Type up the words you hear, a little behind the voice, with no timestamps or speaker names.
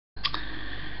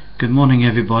Good morning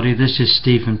everybody, this is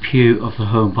Stephen Pugh of the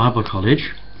Home Bible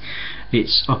College.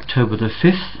 It's October the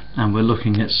 5th and we're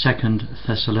looking at 2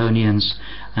 Thessalonians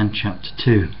and chapter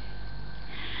 2.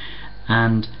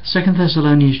 And 2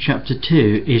 Thessalonians chapter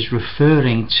 2 is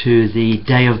referring to the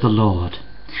day of the Lord.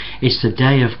 It's the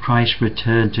day of Christ's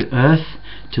return to earth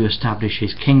to establish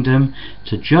his kingdom,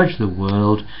 to judge the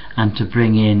world and to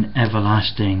bring in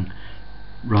everlasting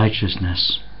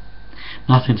righteousness.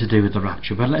 Nothing to do with the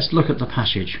rapture, but let's look at the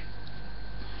passage.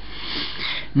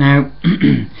 Now,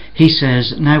 he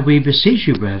says, "Now we beseech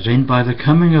you, brethren, by the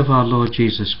coming of our Lord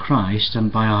Jesus Christ,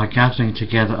 and by our gathering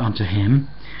together unto him,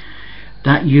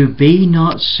 that you be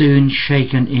not soon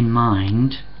shaken in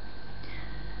mind,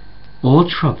 or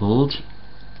troubled,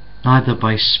 neither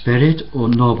by spirit,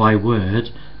 nor by word,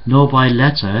 nor by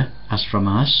letter, as from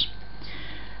us,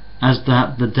 as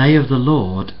that the day of the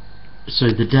Lord," so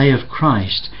the day of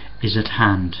Christ, "is at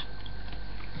hand."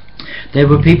 There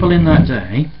were people in that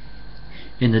day,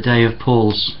 in the day of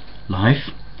Paul's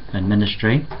life and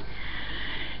ministry,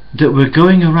 that were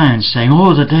going around saying,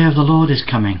 "Oh, the day of the Lord is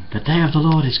coming, the day of the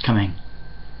Lord is coming."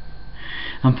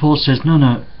 And Paul says,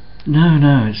 no,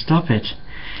 stop it.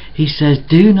 He says,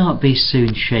 "Do not be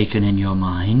soon shaken in your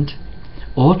mind,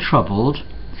 or troubled,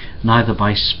 neither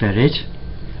by spirit,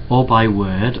 or by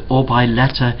word, or by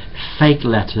letter," fake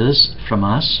letters from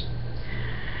us.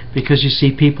 Because you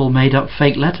see, people made up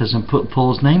fake letters and put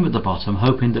Paul's name at the bottom,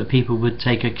 hoping that people would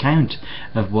take account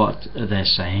of what they're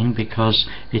saying because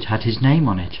it had his name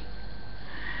on it.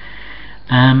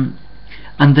 And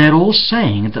they're all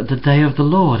saying that the day of the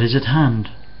Lord is at hand.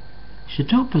 You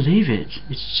don't believe it.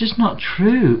 It's just not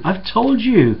true. I told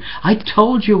you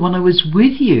when I was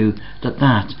with you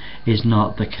that is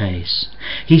not the case.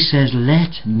 He says,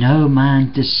 "Let no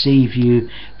man deceive you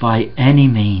by any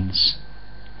means.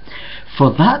 For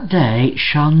that day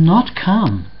shall not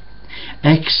come,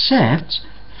 except,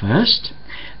 first,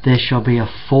 there shall be a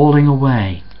falling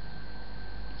away."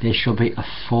 There shall be a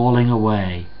falling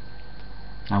away.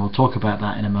 I will talk about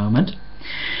that in a moment.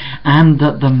 "And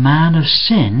that the man of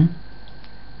sin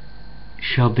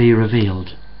shall be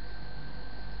revealed."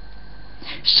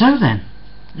 So then,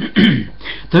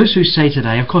 those who say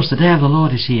today, of course the day of the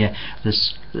Lord is here, the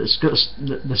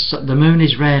moon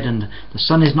is red and the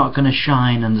sun is not going to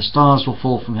shine and the stars will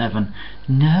fall from heaven.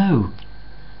 No,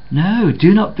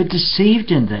 do not be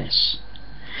deceived in this.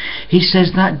 He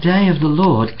says that day of the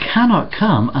Lord cannot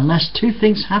come unless two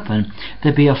things happen.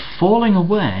 There be a falling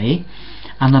away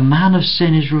and the man of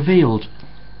sin is revealed.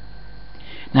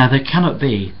 Now there cannot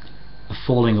be a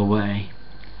falling away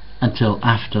until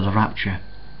after the rapture.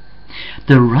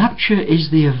 The rapture is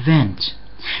the event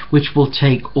which will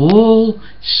take all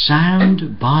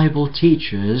sound Bible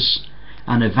teachers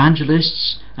and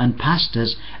evangelists and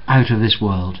pastors out of this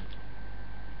world.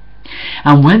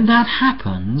 And when that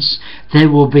happens, there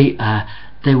will be a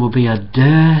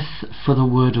dearth for the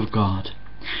Word of God.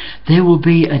 There will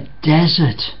be a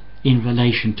desert in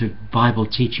relation to Bible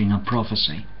teaching and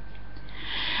prophecy.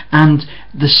 And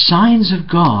the signs of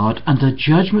God and the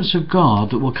judgments of God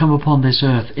that will come upon this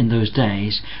earth in those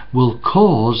days will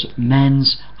cause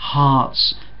men's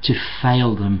hearts to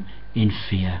fail them in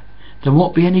fear. There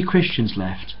won't be any Christians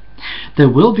left. There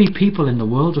will be people in the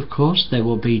world, of course. There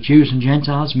will be Jews and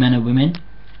Gentiles, men and women.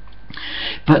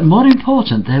 But more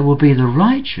important, there will be the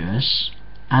righteous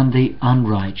and the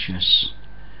unrighteous.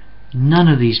 None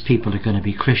of these people are going to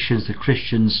be Christians. The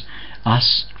Christians,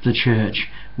 us, the church,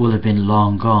 will have been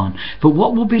long gone. But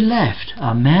what will be left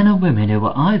are men and women who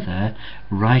are either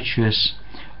righteous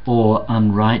or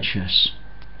unrighteous.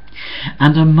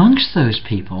 And amongst those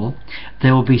people,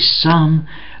 there will be some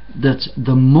that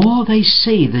the more they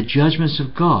see the judgments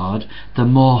of God, the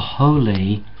more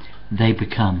holy they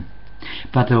become.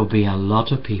 But there will be a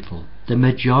lot of people, the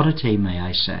majority may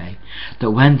I say,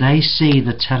 that when they see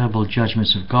the terrible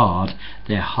judgments of God,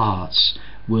 their hearts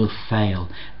will fail.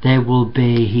 There will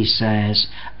be, he says,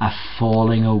 a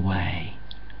falling away.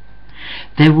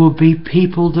 There will be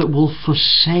people that will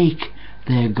forsake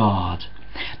their God.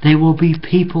 There will be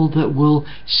people that will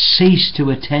cease to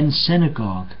attend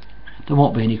synagogue. There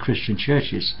won't be any Christian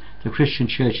churches. The Christian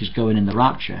church is going in the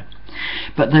rapture.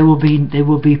 But there will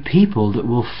be people that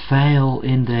will fail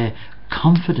in their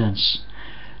confidence,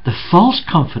 the false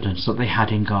confidence that they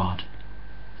had in God.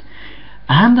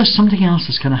 And there's something else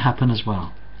that's going to happen as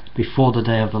well before the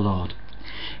day of the Lord.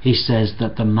 He says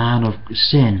that the man of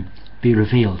sin be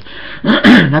revealed.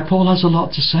 Now Paul has a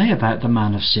lot to say about the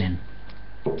man of sin.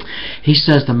 He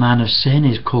says the man of sin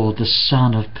is called the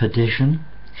son of perdition.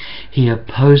 He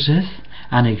opposeth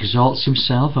and exalts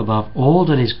himself above all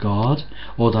that is God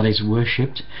or that is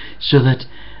worshipped, so that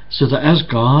so that as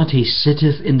God he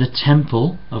sitteth in the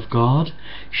temple of God,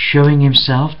 showing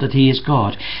himself that he is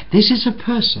God. This is a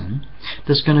person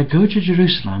that's going to go to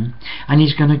Jerusalem, and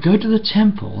he's going to go to the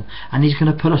temple, and he's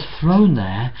going to put a throne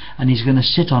there, and he's going to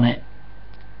sit on it.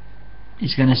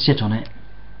 He's going to sit on it.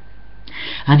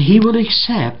 And he will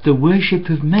accept the worship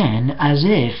of men as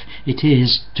if it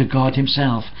is to God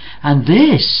himself. And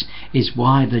this is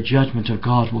why the judgment of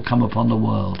God will come upon the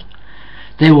world.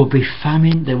 There will be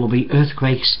famine, there will be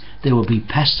earthquakes, there will be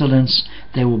pestilence,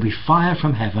 there will be fire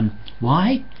from heaven.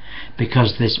 Why?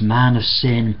 Because this man of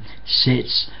sin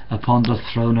sits upon the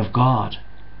throne of God.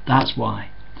 That's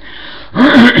why.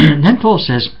 Then Paul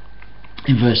says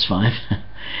in verse 5,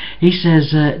 he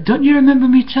says, don't you remember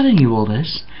me telling you all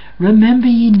this? Remember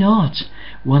ye not,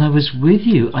 when I was with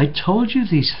you, I told you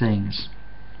these things.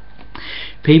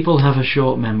 People have a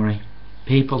short memory.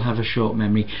 People have a short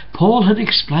memory. Paul had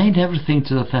explained everything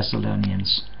to the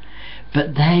Thessalonians,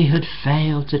 but they had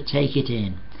failed to take it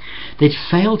in. They'd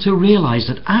failed to realize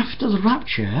that after the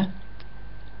rapture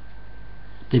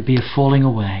there'd be a falling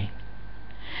away,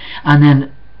 and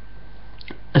then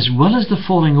as well as the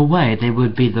falling away there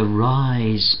would be the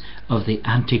rise of the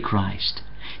Antichrist.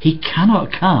 He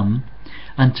cannot come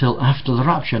until after the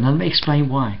rapture. Now let me explain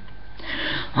why.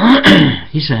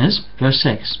 He says, verse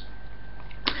 6,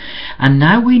 and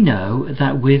now we know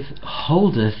that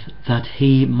withholdeth that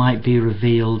he might be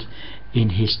revealed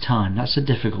in his time. That's a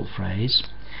difficult phrase,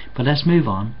 but let's move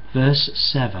on. Verse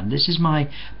 7, this is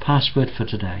my password for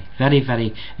today. Very,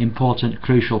 very important,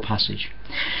 crucial passage.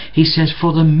 He says,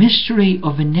 for the mystery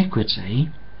of iniquity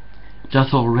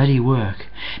doth already work.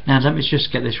 Now let me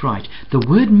just get this right. The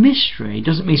word mystery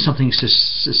doesn't mean something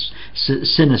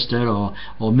sinister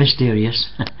or mysterious.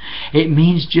 It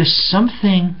means just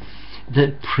something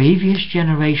that previous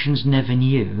generations never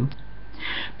knew,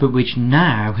 but which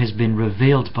now has been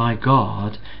revealed by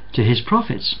God to his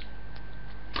prophets.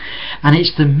 And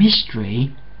it's the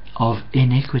mystery of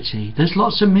iniquity. There's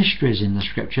lots of mysteries in the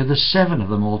scripture. There's 7 of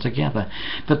them altogether,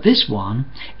 but this one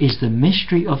is the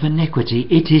mystery of iniquity.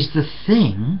 It is the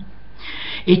thing,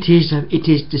 it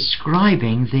is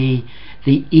describing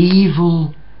the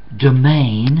evil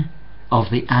domain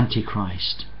of the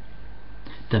Antichrist,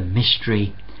 the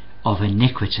mystery of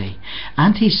iniquity.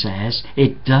 And he says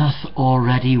it doth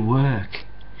already work.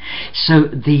 So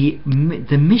the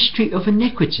mystery of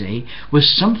iniquity was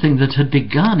something that had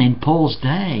begun in Paul's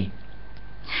day.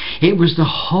 It was the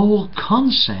whole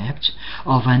concept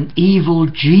of an evil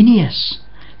genius,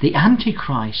 the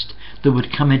Antichrist, that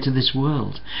would come into this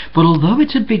world. But although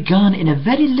it had begun in a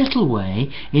very little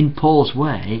way in Paul's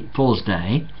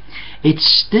day, it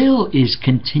still is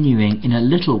continuing in a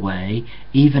little way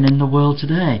even in the world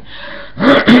today.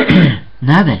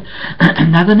 Now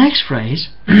the next phrase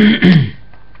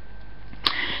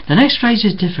the next phrase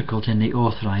is difficult in the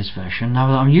Authorized Version.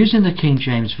 Now I'm using the King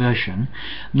James Version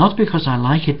not because I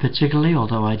like it particularly,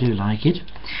 although I do like it.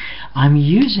 I'm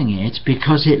using it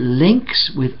because it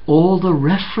links with all the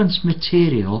reference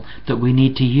material that we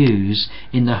need to use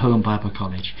in the Home Bible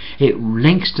College. It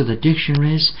links to the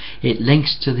dictionaries, it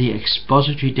links to the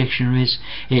expository dictionaries,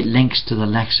 it links to the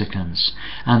lexicons,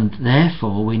 and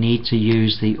therefore we need to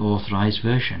use the Authorized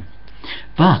Version.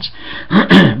 But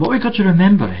what we've got to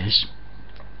remember is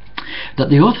that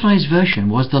the Authorized Version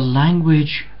was the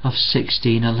language of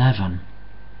 1611.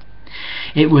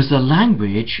 It was the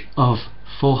language of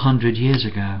 400 years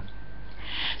ago.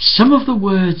 Some of the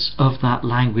words of that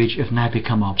language have now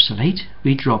become obsolete.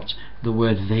 We dropped the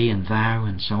word thee and thou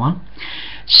and so on.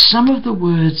 Some of the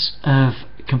words have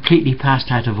completely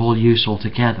passed out of all use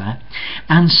altogether,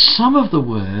 and some of the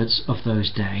words of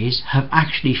those days have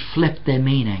actually flipped their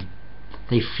meaning.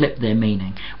 They flip their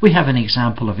meaning. We have an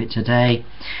example of it today.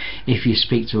 If you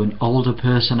speak to an older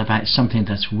person about something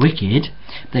that's wicked,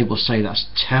 they will say that's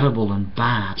terrible and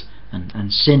bad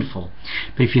and sinful.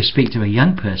 But if you speak to a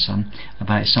young person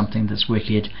about something that's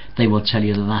wicked, they will tell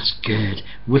you that that's good.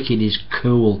 Wicked is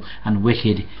cool and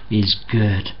wicked is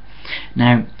good.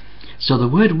 Now, so the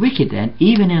word wicked then,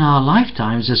 even in our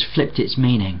lifetimes, has flipped its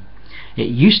meaning. It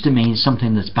used to mean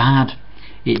something that's bad.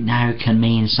 It now can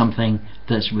mean something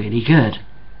that's really good.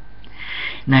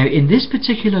 Now in this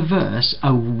particular verse,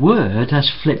 a word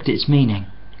has flipped its meaning.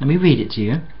 Let me read it to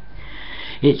you.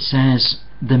 It says,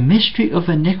 the mystery of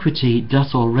iniquity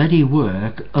doth already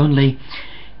work, only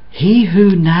he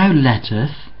who now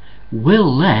letteth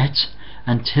will let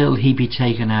until he be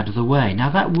taken out of the way.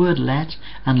 Now that word let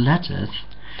and letteth,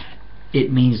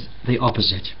 it means the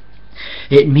opposite.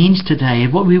 It means today,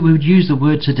 what we would use the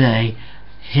word today,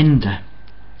 hinder,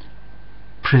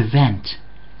 prevent.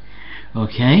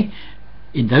 Okay,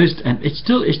 in those, and it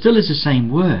still is the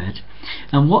same word,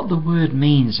 And what the word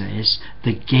means is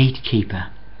the gatekeeper.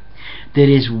 There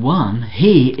is one,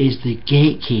 he is the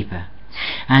gatekeeper,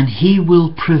 and he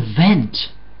will prevent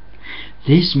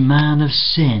this man of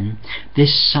sin,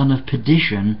 this son of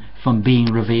perdition, from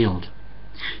being revealed.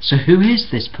 So who is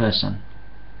this person?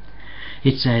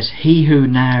 It says, he who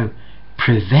now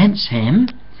prevents him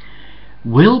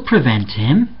will prevent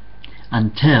him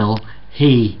until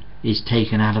he is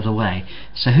taken out of the way.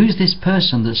 So who's this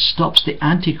person that stops the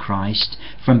Antichrist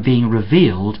from being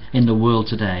revealed in the world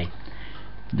today?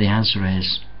 The answer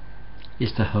is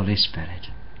the Holy Spirit.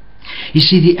 You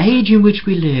see, the age in which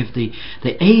we live, the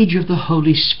age of the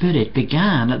Holy Spirit,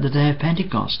 began at the day of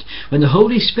Pentecost, when the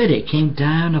Holy Spirit came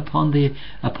down upon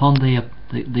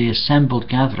the assembled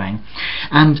gathering.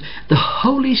 And the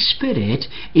Holy Spirit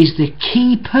is the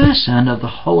key person of the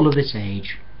whole of this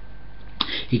age.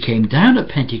 He came down at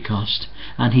Pentecost,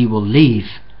 and he will leave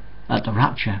at the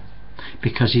rapture,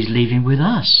 because he's leaving with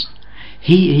us.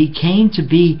 He came to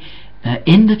be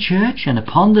in the church and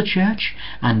upon the church,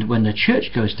 and when the church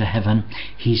goes to heaven,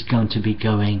 he's going to be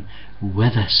going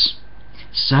with us.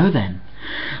 So then,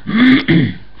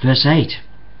 verse 8,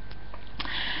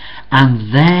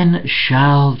 and then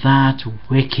shall that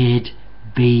wicked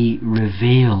be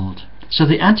revealed. So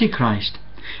the Antichrist,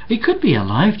 he could be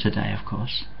alive today, of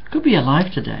course, could be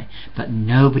alive today, but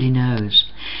nobody knows.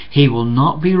 He will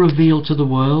not be revealed to the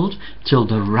world till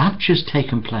the rapture's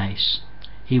taken place.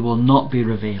 He will not be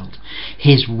revealed.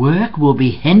 His work will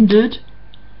be hindered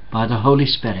by the Holy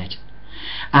Spirit,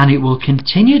 and it will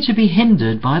continue to be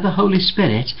hindered by the Holy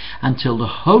Spirit until the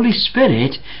Holy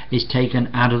Spirit is taken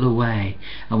out of the way.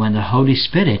 And when the Holy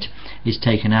Spirit is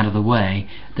taken out of the way,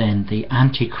 then the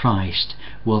Antichrist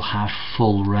will have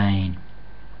full reign.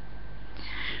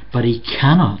 But he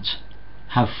cannot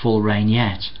have full reign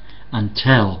yet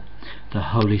until the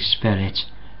Holy Spirit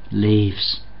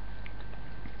leaves.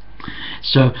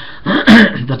 So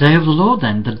the day of the Lord,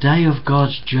 then, the day of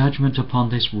God's judgment upon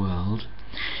this world,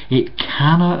 it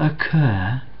cannot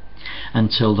occur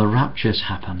until the rapture's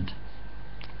happened.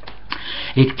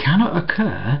 It cannot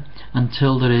occur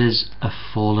until there is a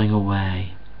falling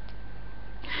away,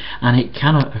 and it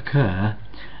cannot occur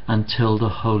until the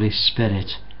Holy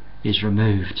Spirit is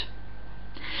removed,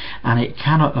 and it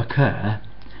cannot occur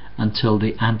until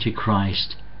the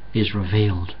Antichrist is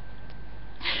revealed.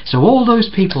 So all those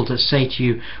people that say to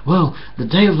you, well, the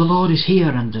day of the Lord is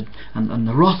here and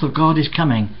the wrath of God is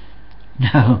coming.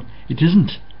 No, it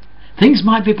isn't. Things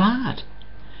might be bad,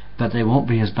 but they won't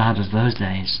be as bad as those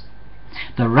days.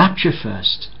 The rapture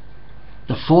first,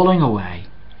 the falling away,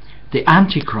 the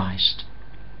Antichrist,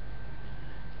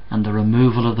 and the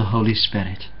removal of the Holy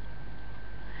Spirit.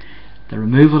 The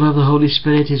removal of the Holy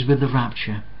Spirit is with the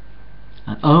rapture,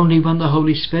 and only when the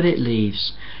Holy Spirit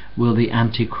leaves will the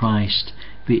Antichrist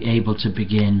be able to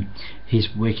begin his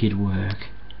wicked work.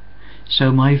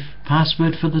 So my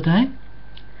password for the day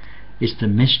is, the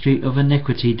mystery of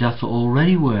iniquity doth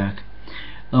already work,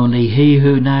 only he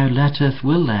who now letteth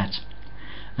will let,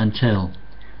 until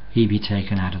he be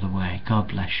taken out of the way. God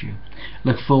bless you.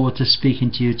 Look forward to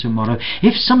speaking to you tomorrow.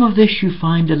 If some of this you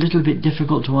find a little bit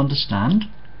difficult to understand,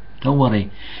 don't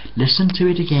worry, listen to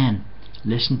it again.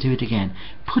 Listen to it again.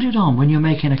 Put it on when you're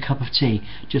making a cup of tea.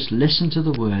 Just listen to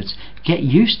the words. Get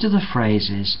used to the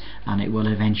phrases, and it will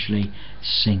eventually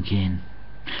sink in.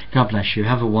 God bless you.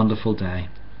 Have a wonderful day.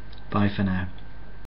 Bye for now.